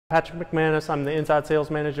Patrick McManus, I'm the inside sales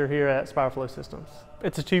manager here at Spiroflow Systems.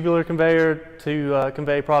 It's a tubular conveyor to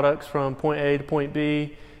convey products from point A to point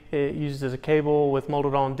B. It uses a cable with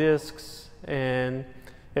molded on discs, and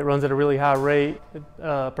it runs at a really high rate.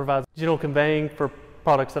 It provides general conveying for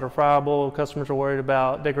products that are friable. Customers are worried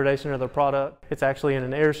about degradation of their product. It's actually in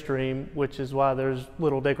an airstream, which is why there's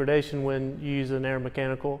little degradation when you use an air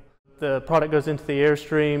mechanical. The product goes into the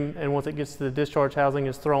airstream, and once it gets to the discharge housing,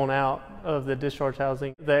 is thrown out of the discharge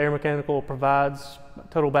housing. The air mechanical provides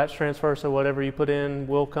total batch transfer, so whatever you put in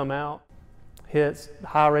will come out. Hits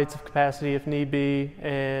high rates of capacity if need be,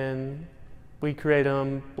 and we create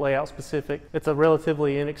them layout specific. It's a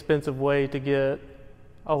relatively inexpensive way to get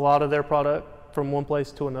a lot of their product from one place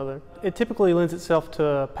to another. It typically lends itself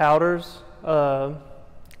to powders,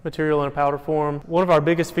 material in a powder form. One of our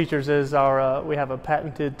biggest features is we have a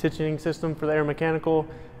patented tensioning system for the air mechanical.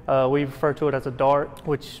 We refer to it as a DART,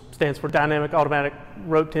 which stands for Dynamic Automatic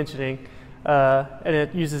Rope Tensioning, and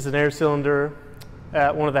it uses an air cylinder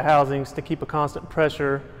at one of the housings to keep a constant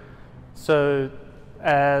pressure, so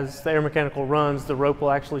as the air mechanical runs, the rope will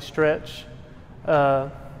actually stretch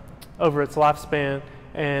over its lifespan,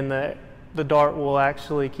 and the DART will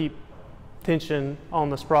actually keep tension on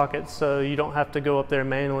the sprockets, so you don't have to go up there and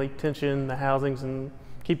manually tension the housings and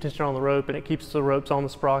keep tension on the rope, and it keeps the ropes on the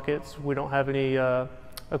sprockets. We don't have any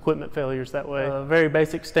equipment failures that way. Very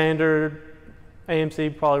basic standard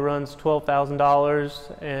AMC probably runs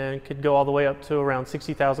 $12,000 and could go all the way up to around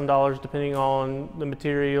 $60,000 depending on the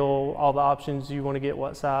material, all the options you want to get,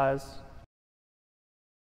 what size.